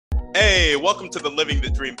Hey, welcome to the Living the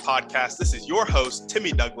Dream podcast. This is your host,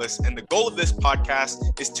 Timmy Douglas, and the goal of this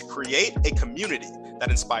podcast is to create a community that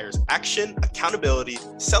inspires action, accountability,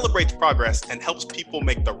 celebrates progress, and helps people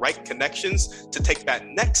make the right connections to take that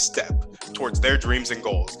next step towards their dreams and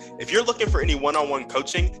goals. If you're looking for any one-on-one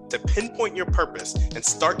coaching to pinpoint your purpose and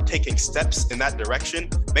start taking steps in that direction,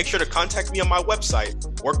 make sure to contact me on my website,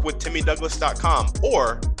 workwithtimmydouglas.com,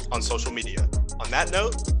 or on social media. On that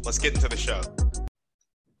note, let's get into the show.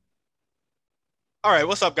 All right,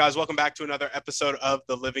 what's up, guys? Welcome back to another episode of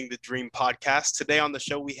the Living the Dream podcast. Today on the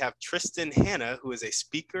show, we have Tristan Hanna, who is a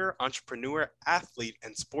speaker, entrepreneur, athlete,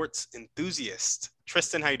 and sports enthusiast.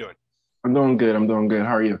 Tristan, how you doing? I'm doing good.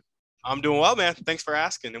 How are you? I'm doing well, man. Thanks for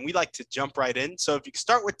asking. And we like to jump right in. So if you could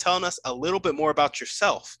start with telling us a little bit more about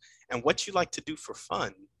yourself and what you like to do for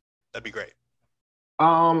fun, that'd be great.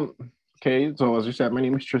 Okay, so as you said, my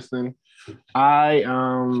name is Tristan.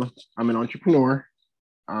 I'm an entrepreneur.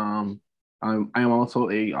 I am also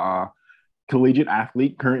a collegiate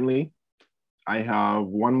athlete currently. I have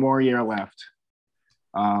one more year left.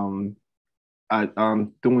 I'm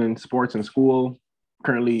doing sports in school,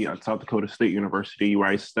 currently at South Dakota State University, where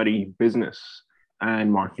I study business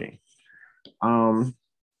and marketing. A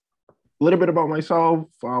little bit about myself.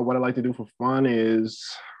 What I like to do for fun is,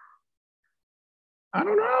 I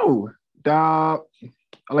don't know. I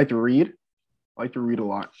like to read. I like to read a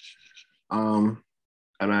lot. And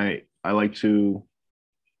I like to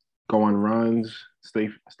go on runs, stay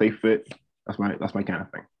fit. That's my kind of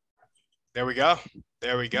thing. There we go.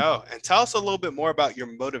 And tell us a little bit more about your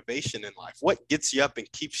motivation in life. What gets you up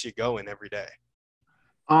and keeps you going every day?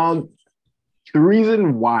 The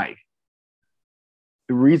reason why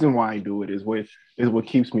I do it is what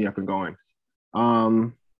keeps me up and going. I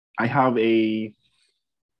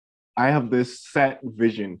have this set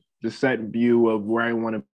vision, this set view of where I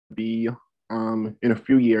want to be in a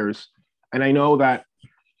few years. And I know that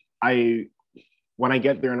when I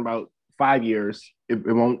get there in about 5 years, it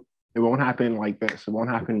won't happen like this. It won't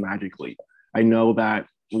happen magically. I know that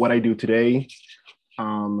what I do today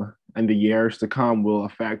and the years to come will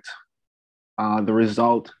affect the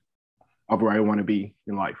result of where I want to be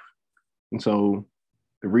in life. And so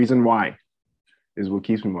the reason why is what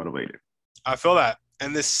keeps me motivated. I feel that.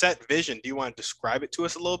 And this set vision, do you want to describe it to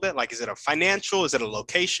us a little bit? Like, is it a financial? Is it a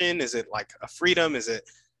location? Is it like a freedom? Is it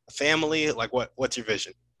a family? Like, what's your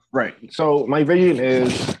vision? Right. So my vision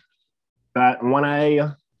is that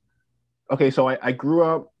I grew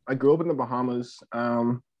up in the Bahamas.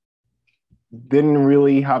 Didn't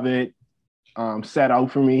really have it set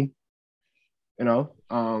out for me. You know,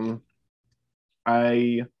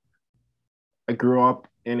 I grew up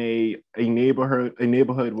in a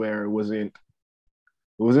neighborhood where it wasn't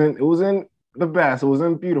the best. It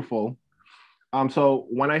wasn't beautiful. So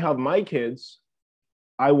when I have my kids,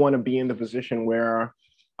 I want to be in the position where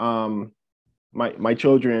my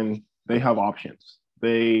children, they have options.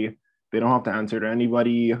 They don't have to answer to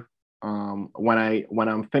anybody. When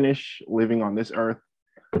I'm finished living on this earth,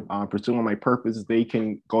 pursuing my purpose, they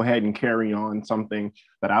can go ahead and carry on something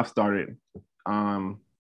that I've started. And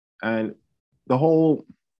the whole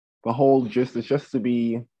gist is just to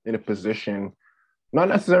be in a position, not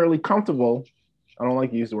necessarily comfortable. I don't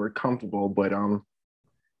like to use the word comfortable, but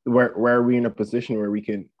where we're in a position where we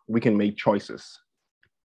can make choices.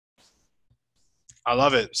 I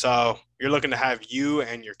love it. So you're looking to have you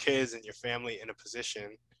and your kids and your family in a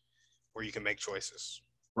position where you can make choices.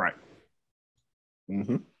 Right.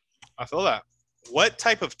 Mm-hmm. I feel that. What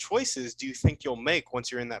type of choices do you think you'll make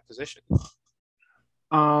once you're in that position?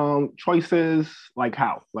 Choices like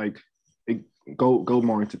how? Like go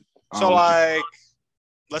more into. So like,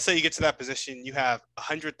 let's say you get to that position, you have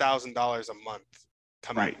 $100,000 a month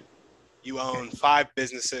coming. Right. You own 5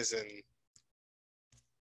 businesses and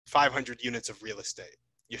 500 units of real estate.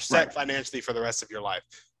 You're set financially for the rest of your life.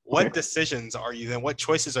 What decisions are you then? What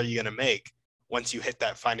choices are you going to make once you hit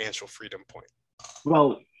that financial freedom point?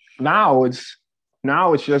 Well, now it's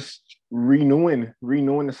just renewing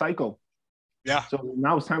the cycle. Yeah. So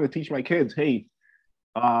now it's time to teach my kids, hey,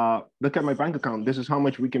 look at my bank account. This is how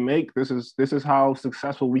much we can make. This is how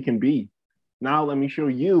successful we can be. Now let me show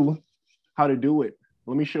you how to do it.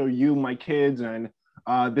 Let me show you, my kids, and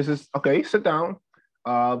this is okay. Sit down,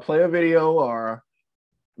 play a video, or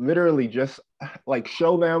literally just like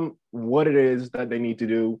show them what it is that they need to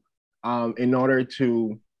do in order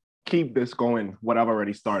to keep this going, what I've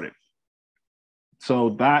already started. So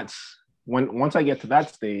that's once I get to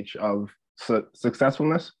that stage of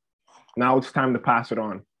successfulness, now it's time to pass it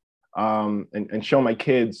on and show my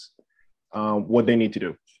kids what they need to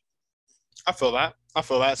do. I feel that. I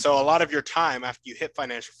feel that. So a lot of your time after you hit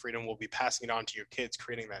financial freedom will be passing it on to your kids,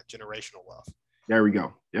 creating that generational wealth. There we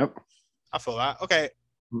go. Yep. I feel that. Okay.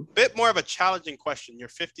 Bit more of a challenging question. You're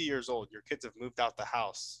 50 years old. Your kids have moved out the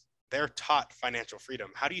house. They're taught financial freedom.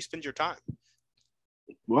 How do you spend your time?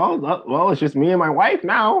 Well, it's just me and my wife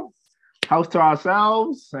now. House to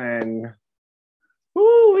ourselves, and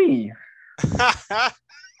woo-wee. The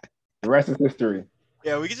rest is history.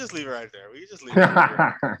 Yeah, we can just leave it right there. We can just leave it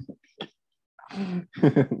right there.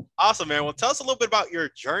 Awesome, man. Well, tell us a little bit about your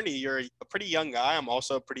journey. You're a pretty young guy. I'm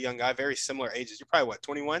also a pretty young guy, very similar ages. You're probably what,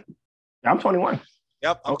 21? Yeah, I'm 21.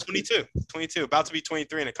 Yep, I'm 22, about to be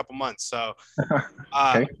 23 in a couple months. So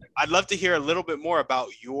Okay. I'd love to hear a little bit more about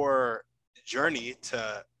your journey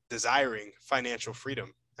to desiring financial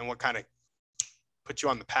freedom and what kind of put you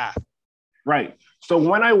on the path. Right. So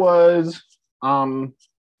when I was,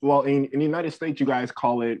 well, in the United States, you guys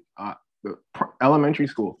call it elementary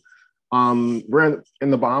school. We're in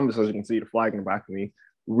the Bahamas, as you can see, the flag in the back of me.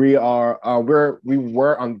 We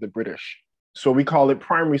were under the British, so we call it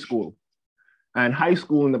primary school. And high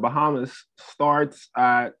school in the Bahamas starts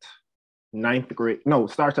at ninth grade. No,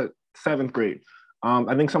 starts at seventh grade.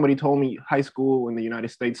 I think somebody told me high school in the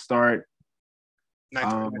United States start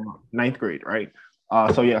ninth grade, right?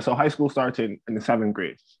 So high school starts in the seventh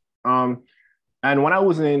grade. And when I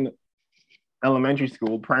was in elementary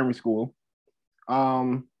school, primary school,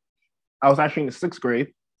 I was actually in the sixth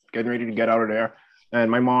grade, getting ready to get out of there. And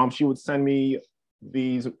my mom, she would send me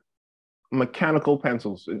these mechanical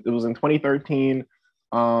pencils. It was in 2013.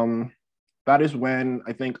 That is when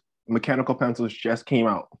I think mechanical pencils just came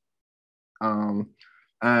out.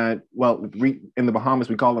 And well, in the Bahamas,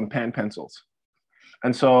 we call them pen pencils.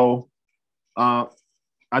 And so at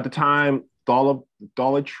the time,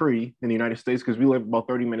 Dollar Tree in the United States, because we live about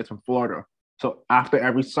 30 minutes from Florida. So after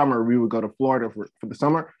every summer, we would go to Florida for the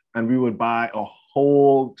summer, and we would buy a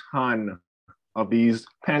whole ton of these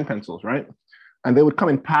pen pencils, right? And they would come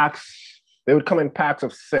in packs. They would come in packs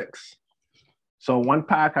of 6. So one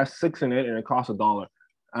pack has 6 in it, and it costs $1.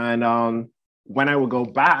 And when I would go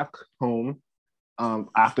back home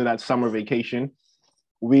after that summer vacation,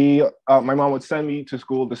 my mom would send me to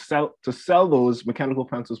school to sell those mechanical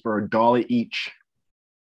pencils for $1 each.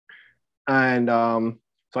 And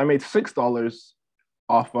so I made $6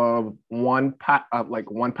 off of one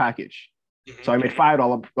package. Mm-hmm. So I made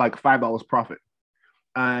 $5 profit.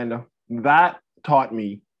 And that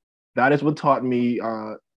is what taught me,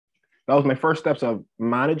 that was my first steps of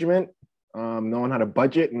management, knowing how to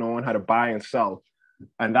budget, knowing how to buy and sell.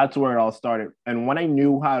 And that's where it all started. And when I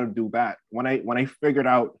knew how to do that, when I figured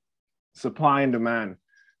out supply and demand,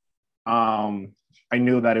 I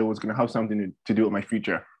knew that it was going to have something to do with my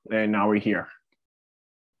future. And now we're here.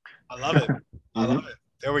 I love it. I love it.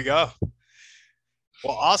 There we go.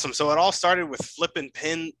 Well, awesome. So it all started with flipping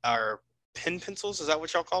pen pencils. Is that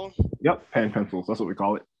what y'all call them? Yep, pen pencils. That's what we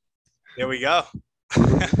call it. There we go.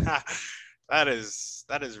 That is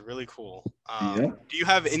really cool. Do you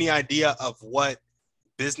have any idea of what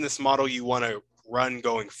business model you want to run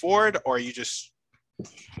going forward, or are you just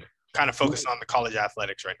kind of focused on the college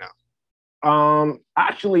athletics right now?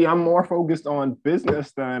 Actually, I'm more focused on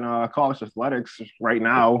business than college athletics right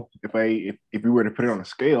now. If we were to put it on a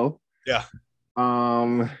scale, yeah.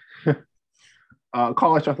 College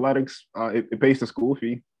athletics, it pays the school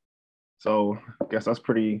fee, so I guess that's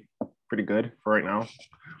pretty good for right now.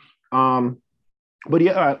 But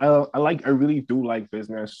yeah, I really do like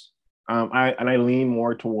business. I lean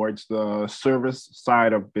more towards the service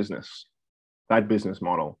side of business, that business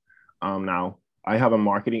model. Now I have a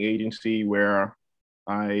marketing agency where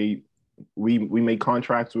we make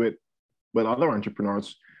contracts with other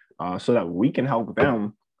entrepreneurs, so that we can help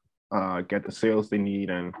them get the sales they need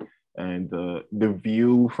and the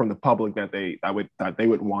view from the public that they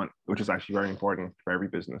would want, which is actually very important for every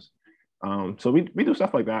business. So we do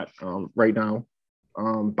stuff like that right now.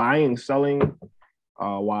 Buying, selling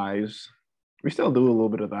wise, we still do a little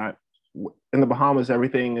bit of that. In the Bahamas,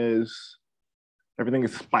 everything is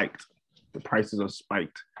spiked. The prices are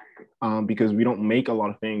spiked because we don't make a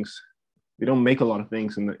lot of things. We don't make a lot of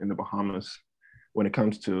things in the Bahamas when it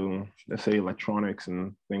comes to, let's say, electronics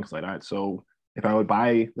and things like that. So if I would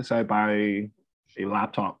buy, let's say I buy a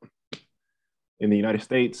laptop in the United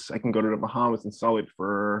States, I can go to the Bahamas and sell it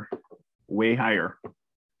for way higher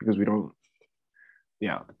because the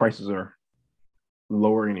prices are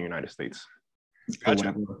lower in the United States.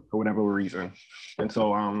 Gotcha. For whatever reason. And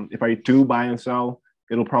so if I do buy and sell,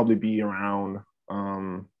 it'll probably be around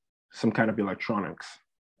some kind of electronics.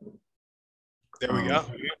 There we go.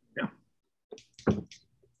 Yeah.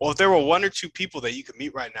 Well, if there were one or two people that you could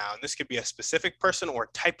meet right now, and this could be a specific person or a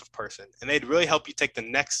type of person, and they'd really help you take the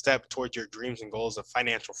next step towards your dreams and goals of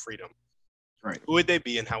financial freedom, Right. who would they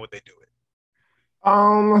be and how would they do it?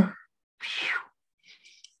 I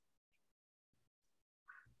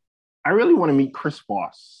really want to meet Chris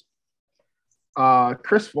Voss.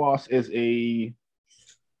 Chris Voss is a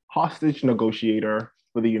hostage negotiator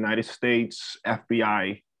for the United States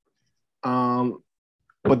FBI.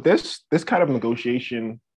 But this kind of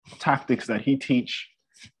negotiation tactics that he teach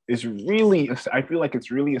is really, I feel like it's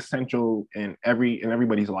really essential in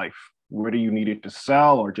everybody's life, whether you need it to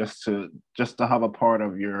sell or just to have a part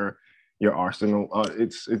of your arsenal.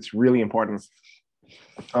 It's really important.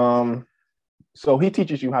 So he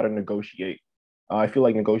teaches you how to negotiate. I feel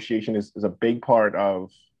like negotiation is a big part of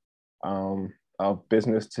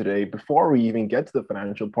business today. Before we even get to the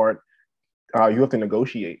financial part, you have to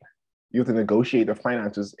negotiate. You have to negotiate the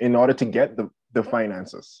finances in order to get the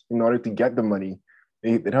finances, in order to get the money.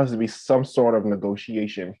 It has to be some sort of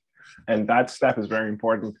negotiation. And that step is very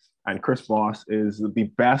important. And Chris Voss is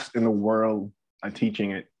the best in the world at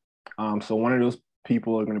teaching it. So one of those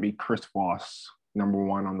people are going to be Chris Voss, number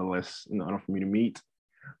one on the list in order for me to meet.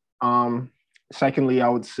 Secondly, I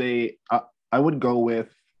would say I would go with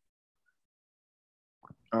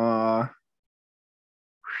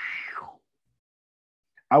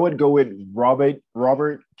Robert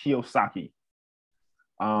Kiyosaki,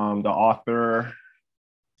 the author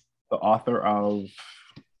of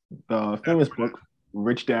the famous book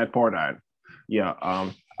Rich Dad Poor Dad. Yeah,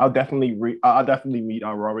 I'll definitely meet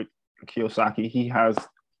Robert Kiyosaki. He has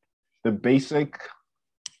the basic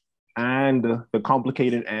and the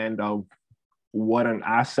complicated end of what an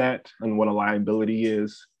asset and what a liability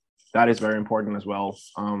is. That is very important as well.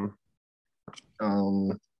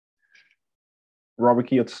 Robert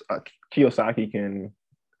Kiyosaki can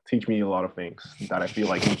teach me a lot of things that I feel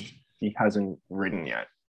like he hasn't written yet.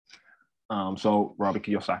 So Robert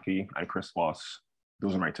Kiyosaki and Chris Voss,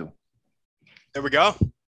 those are my two. There we go.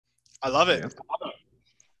 I love it. Yeah.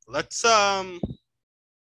 Let's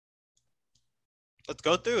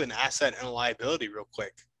go through an asset and a liability real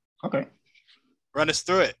quick. Okay. Run us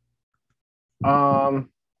through it.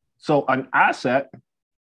 So an asset,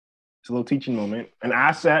 it's a little teaching moment. An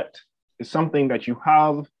asset is something that you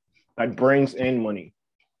have that brings in money.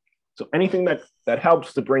 So anything that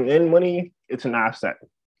helps to bring in money, it's an asset.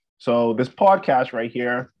 So this podcast right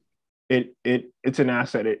here, it's an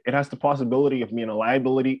asset. It has the possibility of being a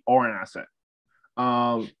liability or an asset.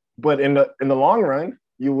 But in the long run,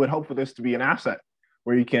 you would hope for this to be an asset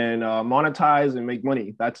where you can monetize and make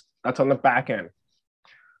money. That's on the back end.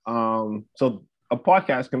 So a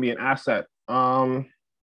podcast can be an asset.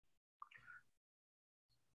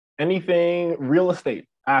 Anything real estate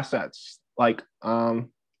assets, like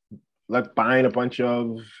buying a bunch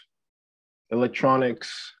of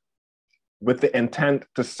electronics with the intent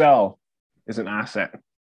to sell is an asset.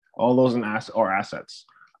 All those are assets.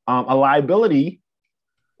 A liability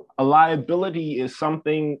is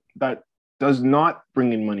something that does not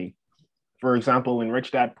bring in money. For example, in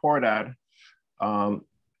Rich Dad Poor Dad, a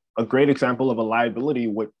great example of a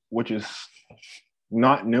liability, which is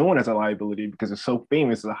not known as a liability because it's so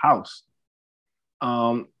famous, is a house.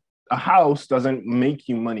 A house doesn't make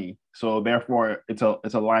you money, so therefore it's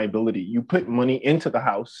a liability. You put money into the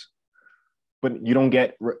house, but you don't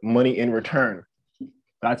get money in return.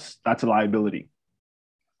 That's a liability.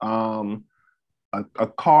 A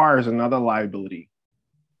car is another liability.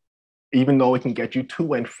 Even though it can get you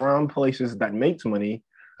to and from places that makes money,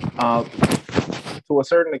 to a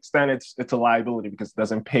certain extent, it's a liability because it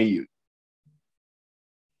doesn't pay you.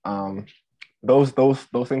 Those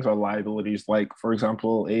things are liabilities. Like, for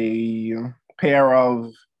example, a pair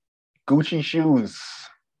of Gucci shoes,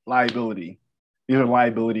 liability. These are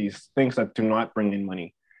liabilities, things that do not bring in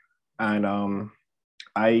money. And I'm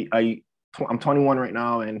 21 right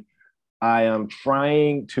now, and I am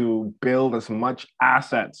trying to build as much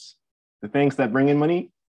assets, the things that bring in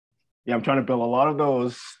money. Yeah, I'm trying to build a lot of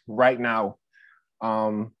those right now,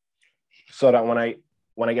 so that when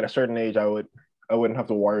I get a certain age, I wouldn't have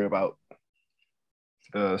to worry about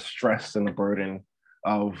the stress and the burden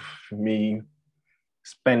of me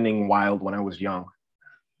spending wild when I was young.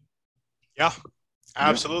 Yeah,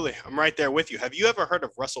 absolutely. I'm right there with you. Have you ever heard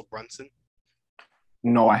of Russell Brunson?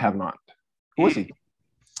 No, I have not. Who is he?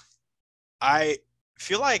 I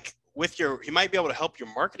feel like he might be able to help your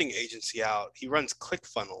marketing agency out. He runs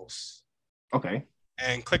ClickFunnels. Okay.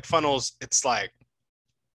 And ClickFunnels, it's like,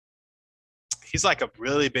 he's like a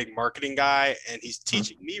really big marketing guy, and he's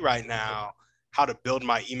teaching me right now how to build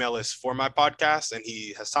my email list for my podcast. And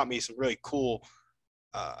he has taught me some really cool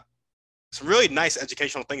some really nice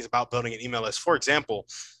educational things about building an email list. For example,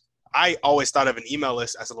 I always thought of an email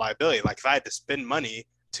list as a liability. Like if I had to spend money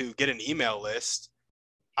to get an email list,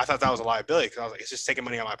 I thought that was a liability because I was like, it's just taking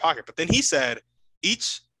money out of my pocket. But then he said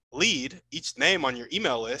each lead, each name on your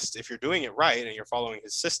email list, if you're doing it right and you're following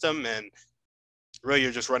his system and really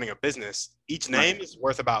you're just running a business, each name is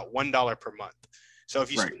worth about $1 per month. So if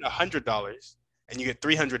you spend $100 and you get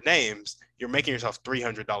 300 names, you're making yourself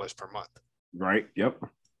 $300 per month. Right. Yep.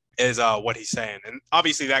 Is what he's saying. And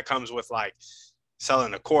obviously that comes with like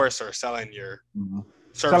selling a course or selling your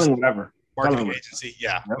service, selling whatever, marketing agency.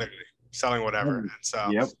 Yeah, literally selling whatever. And so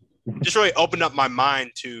yep. just really opened up my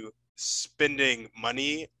mind to spending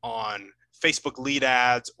money on Facebook lead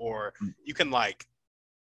ads, or you can like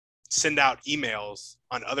send out emails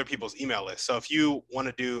on other people's email lists. So if you want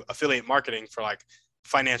to do affiliate marketing for like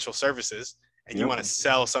financial services and you want to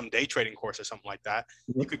sell some day trading course or something like that,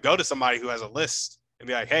 you could go to somebody who has a list and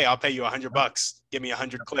be like, hey, I'll pay you $100. Give me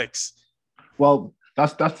 100 clicks. Well,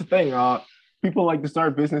 that's the thing. People like to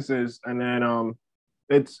start businesses and then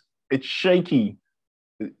it's shaky.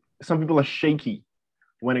 Some people are shaky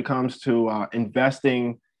when it comes to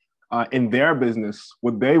investing in their business,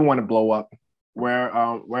 what they want to blow up,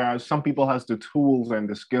 whereas some people has the tools and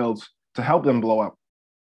the skills to help them blow up,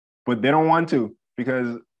 but they don't want to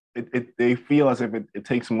because they feel as if it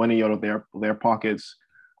takes money out of their pockets.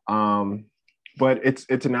 But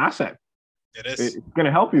it's an asset. It is. It's going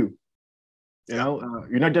to help you. You know,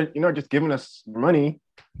 you're not just giving us money.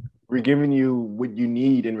 We're giving you what you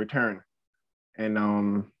need in return.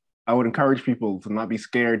 And I would encourage people to not be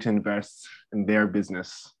scared to invest in their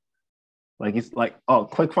business. Like it's like,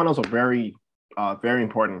 ClickFunnels are very, very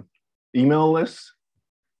important. Email lists,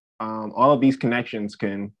 all of these connections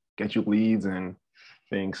can get you leads and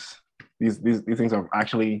things. These things are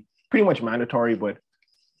actually pretty much mandatory, but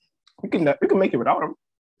we can make it without them,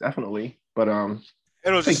 definitely. But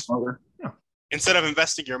it'll just instead of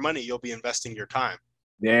investing your money, you'll be investing your time.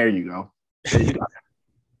 There you go.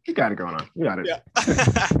 You got it going on. You got it. Yeah.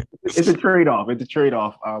 It's a trade-off.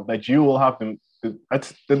 That you will have to.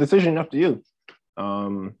 That's the decision up to you.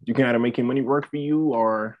 You can either make your money work for you,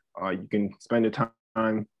 or you can spend the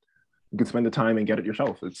time. You can spend the time and get it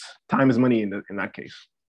yourself. It's time is money in that case.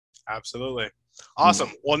 Absolutely. Awesome.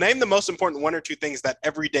 Well, name the most important one or two things that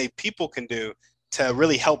everyday people can do to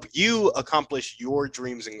really help you accomplish your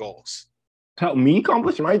dreams and goals. To help me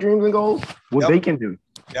accomplish my dreams and goals? What they can do.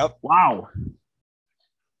 Yep. Wow.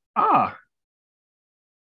 Well,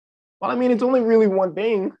 I mean, it's only really one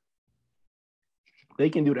thing they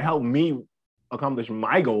can do to help me accomplish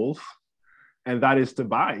my goals, and that is to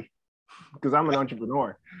buy, because I'm an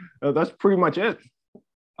entrepreneur. That's pretty much it.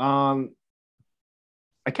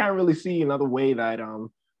 I can't really see another way that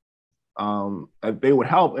they would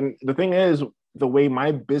help. And the thing is, the way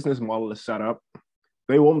my business model is set up,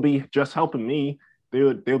 they won't be just helping me.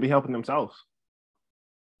 They'll be helping themselves.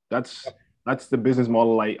 That's the business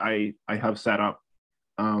model I have set up.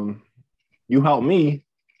 You help me,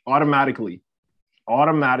 automatically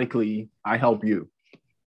I help you.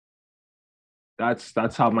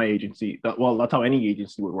 That's how my agency. That's how any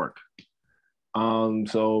agency would work.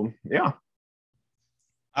 So yeah.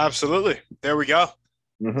 Absolutely. There we go.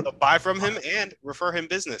 So buy from him and refer him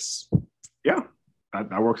business. Yeah,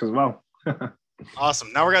 that works as well.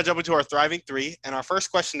 Awesome. Now we're going to jump into our Thriving 3. And our first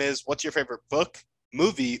question is, what's your favorite book,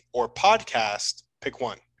 movie, or podcast? Pick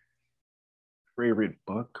one. Favorite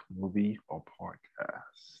book, movie, or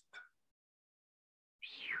podcast?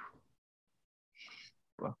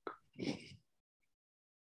 Book.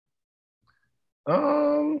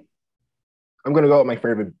 I'm gonna go with my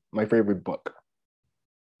favorite book.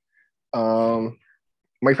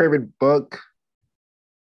 My favorite book,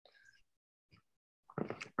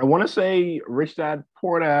 I want to say Rich Dad,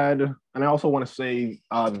 Poor Dad, and I also want to say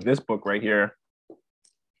this book right here.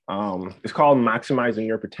 It's called Maximizing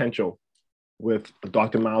Your Potential with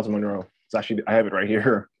Dr. Miles Monroe. It's actually, I have it right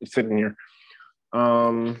here. It's sitting here.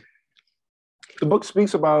 The book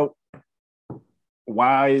speaks about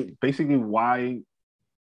why we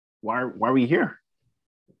here.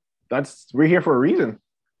 We're here for a reason,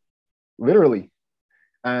 literally.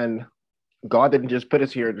 And God didn't just put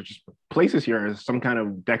us here to just place us here as some kind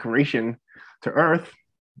of decoration to earth.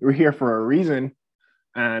 We're here for a reason,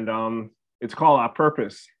 and it's called our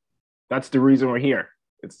purpose. That's the reason we're here.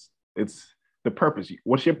 It's the purpose.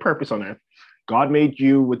 What's your purpose on earth? God made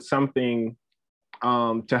you with something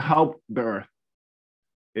to help the earth.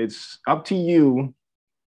 It's up to you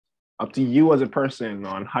as a person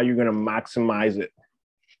on how you're going to maximize it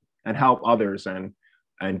and help others and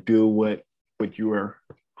do what you were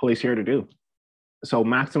placed here to do. So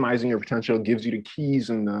maximizing your potential gives you the keys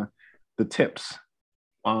and the tips.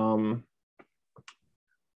 The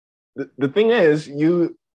thing is,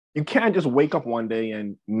 you can't just wake up one day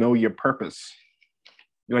and know your purpose.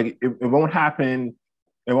 Like it won't happen.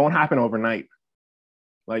 It won't happen overnight.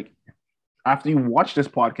 Like after you watch this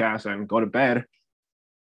podcast and go to bed,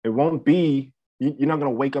 it won't be. You're not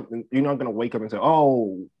gonna wake up. You're not gonna wake up and say,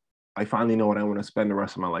 "Oh, I finally know what I want to spend the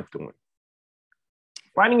rest of my life doing."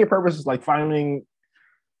 Finding your purpose is like finding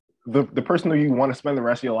the person that you want to spend the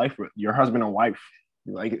rest of your life with, your husband and wife.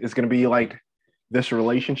 Like it's gonna be like this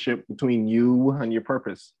relationship between you and your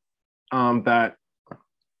purpose. That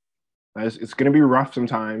it's gonna be rough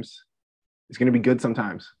sometimes. It's gonna be good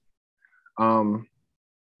sometimes.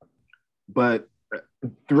 But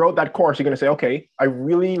throughout that course, you're gonna say, okay, I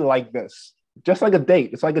really like this. Just like a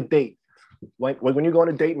date. It's like a date. Like when you go on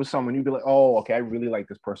a date with someone, you'd be like, oh, okay, I really like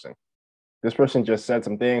this person. This person just said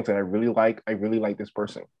some things that I really like. I really like this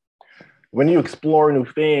person. When you explore new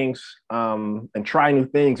things and try new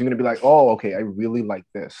things, you're gonna be like, oh, okay, I really like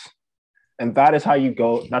this. And that is how you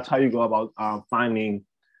go. That's how you go about finding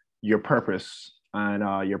your purpose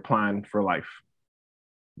and your plan for life.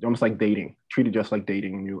 It's almost like dating. Treat it just like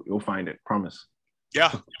dating, and you'll find it. Promise.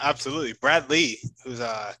 Yeah, absolutely. Brad Lee, who's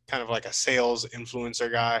a kind of like a sales influencer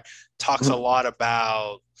guy, talks a lot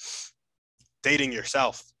about dating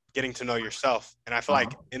yourself, getting to know yourself. And I feel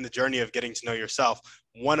like in the journey of getting to know yourself,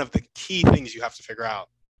 one of the key things you have to figure out,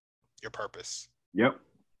 your purpose. Yep.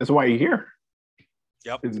 That's why you're here.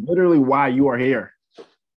 Yep. It's literally why you are here.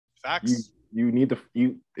 Facts. You need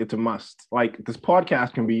it's a must. Like this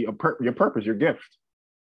podcast can be your purpose, your gift.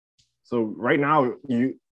 So right now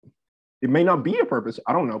it may not be a purpose.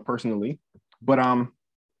 I don't know personally, but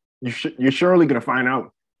you're surely gonna find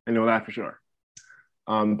out. I know that for sure.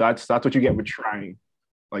 That's what you get with trying.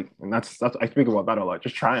 Like, and that's I speak about that a lot.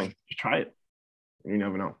 Just try it. You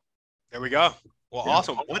never know. There we go. Well, yeah.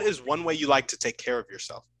 Awesome. What is one way you like to take care of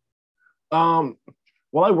yourself? Well,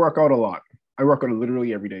 I work out a lot. I work out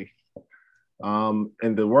literally every day. And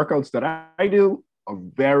the workouts that I do are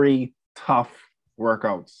very tough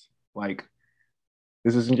workouts. Like,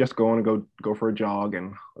 this isn't just going to go for a jog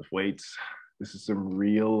and lift weights. This is some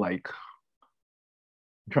real, like,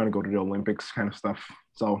 I'm trying to go to the Olympics kind of stuff.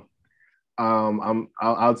 So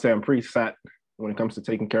I'd say I'm pretty set when it comes to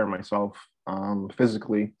taking care of myself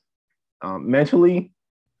physically. Mentally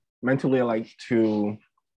I like to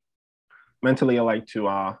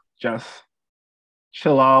just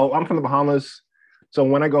chill out. I'm from the Bahamas. So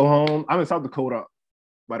when I go home, I'm in South Dakota,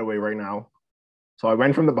 by the way, right now. So I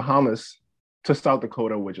went from the Bahamas to South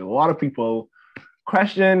Dakota, which a lot of people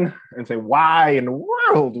question and say, why in the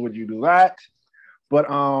world would you do that? But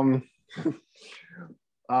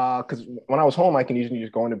because when I was home, I can usually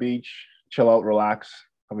just go on the beach, chill out, relax,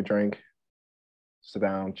 have a drink, sit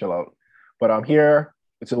down, chill out. But I'm here,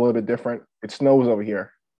 it's a little bit different. It snows over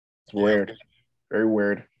here. It's weird, very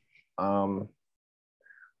weird. But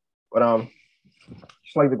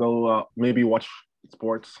just like to go maybe watch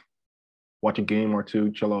sports, watch a game or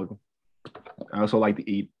two, chill out. I also like to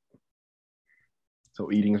eat.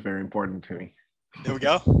 So eating is very important to me. There we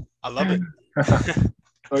go. I love it.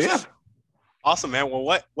 So yeah. Awesome, man. Well,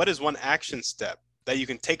 what is one action step that you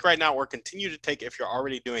can take right now or continue to take if you're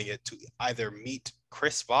already doing it to either meet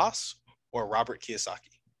Chris Voss or Robert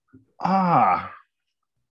Kiyosaki?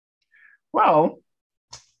 Well,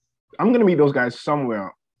 I'm going to meet those guys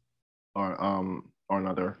somewhere or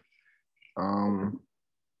another.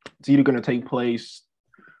 It's either going to take place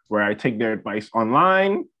where I take their advice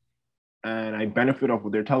online and I benefit off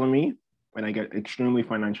what they're telling me and I get extremely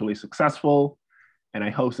financially successful and I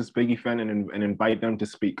host this big event and invite them to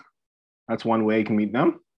speak. That's one way I can meet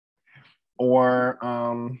them. Or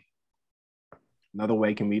another way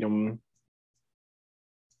I can meet them,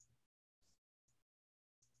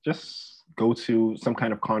 just go to some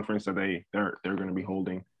kind of conference that they're going to be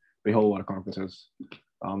holding. They hold a lot of conferences.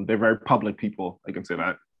 They're very public people. I can say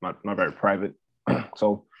that, not very private.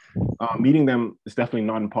 So meeting them is definitely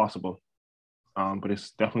not impossible, but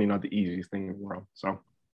it's definitely not the easiest thing in the world. So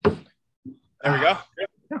there we go.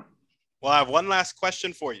 Yeah. Well, I have one last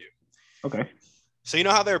question for you. Okay. So you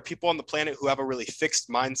know how there are people on the planet who have a really fixed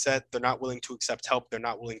mindset. They're not willing to accept help. They're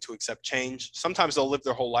not willing to accept change. Sometimes they'll live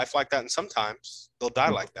their whole life like that, and sometimes they'll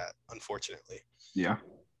die like that, unfortunately. Yeah.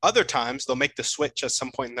 Other times they'll make the switch at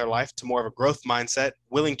some point in their life to more of a growth mindset,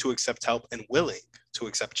 willing to accept help and willing to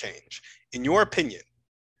accept change. In your opinion,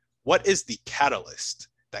 what is the catalyst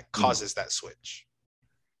that causes that switch?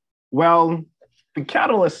 Well, the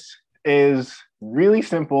catalyst is really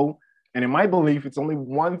simple. And in my belief, it's only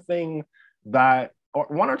one thing or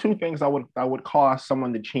one or two things that would cause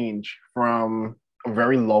someone to change from a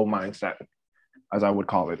very low mindset, as I would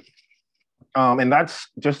call it. And that's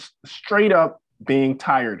just straight up being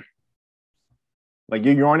tired. Like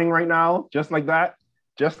you're yawning right now, just like that,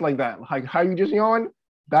 just like that. Like how you just yawn,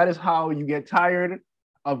 that is how you get tired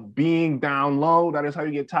of being down low. That is how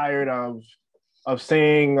you get tired of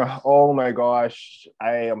saying, "Oh my gosh,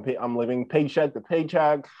 I'm living paycheck to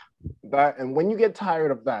paycheck." That, and when you get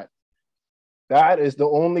tired of that, that is the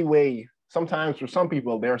only way. Sometimes for some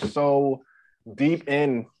people, they're so deep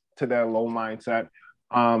into their low mindset.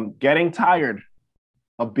 Getting tired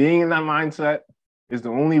of being in that mindset is the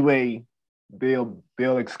only way they'll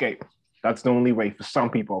escape. That's the only way for some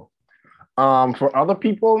people. For other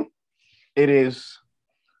people, it is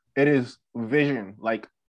vision, like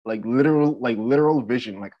literal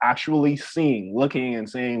vision, like actually seeing, looking and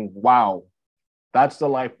saying, wow, that's the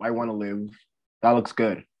life I want to live. That looks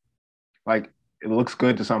good. Like it looks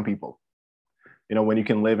good to some people. You know, when you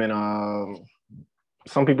can live in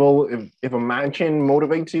some people, if a mansion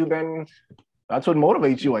motivates you, then that's what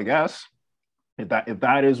motivates you, I guess. If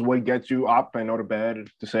that is what gets you up and out of bed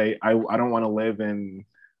to say, I don't want to live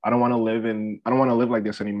like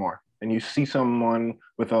this anymore. And you see someone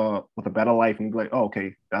with a better life and you're like, oh,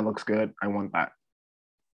 okay, that looks good. I want that.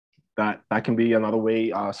 That can be another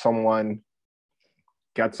way someone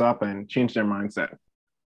gets up and change their mindset.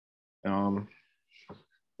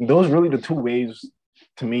 Those are really the two ways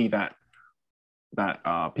to me that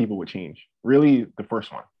people would change. Really, the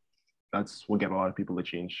first one. That's what get a lot of people to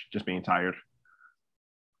change, just being tired.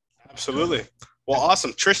 Absolutely. Well,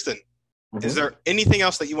 awesome. Tristan, is there anything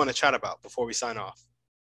else that you want to chat about before we sign off?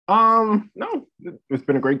 No, it's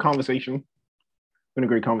been a great conversation.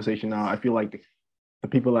 I feel like the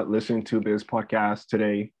people that listen to this podcast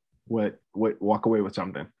today would walk away with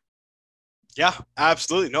something. Yeah,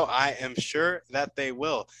 absolutely. No, I am sure that they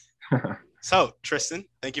will. So, Tristan,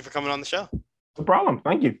 thank you for coming on the show. No problem.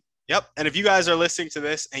 Thank you. Yep. And if you guys are listening to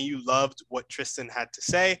this and you loved what Tristan had to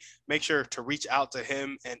say, make sure to reach out to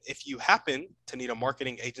him. And if you happen to need a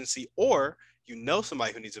marketing agency or you know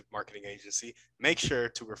somebody who needs a marketing agency, make sure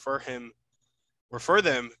to refer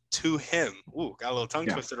them to him. Ooh, got a little tongue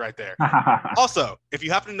twisted right there. Also, if you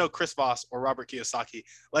happen to know Chris Voss or Robert Kiyosaki,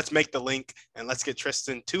 let's make the link and let's get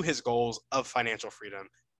Tristan to his goals of financial freedom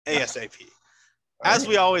ASAP. As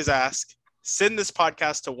we always ask, send this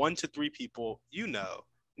podcast to 1 to 3 people you know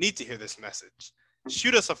need to hear this message.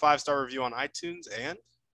 Shoot us a 5-star review on iTunes, and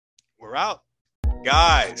we're out.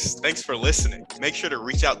 Guys, thanks for listening. Make sure to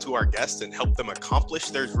reach out to our guests and help them accomplish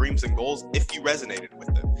their dreams and goals if you resonated with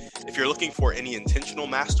them. If you're looking for any intentional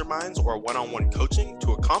masterminds or one-on-one coaching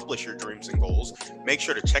to accomplish your dreams and goals, make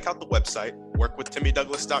sure to check out the website,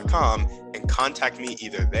 workwithtimmydouglas.com, and contact me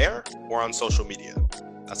either there or on social media.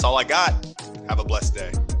 That's all I got. Have a blessed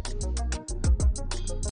day.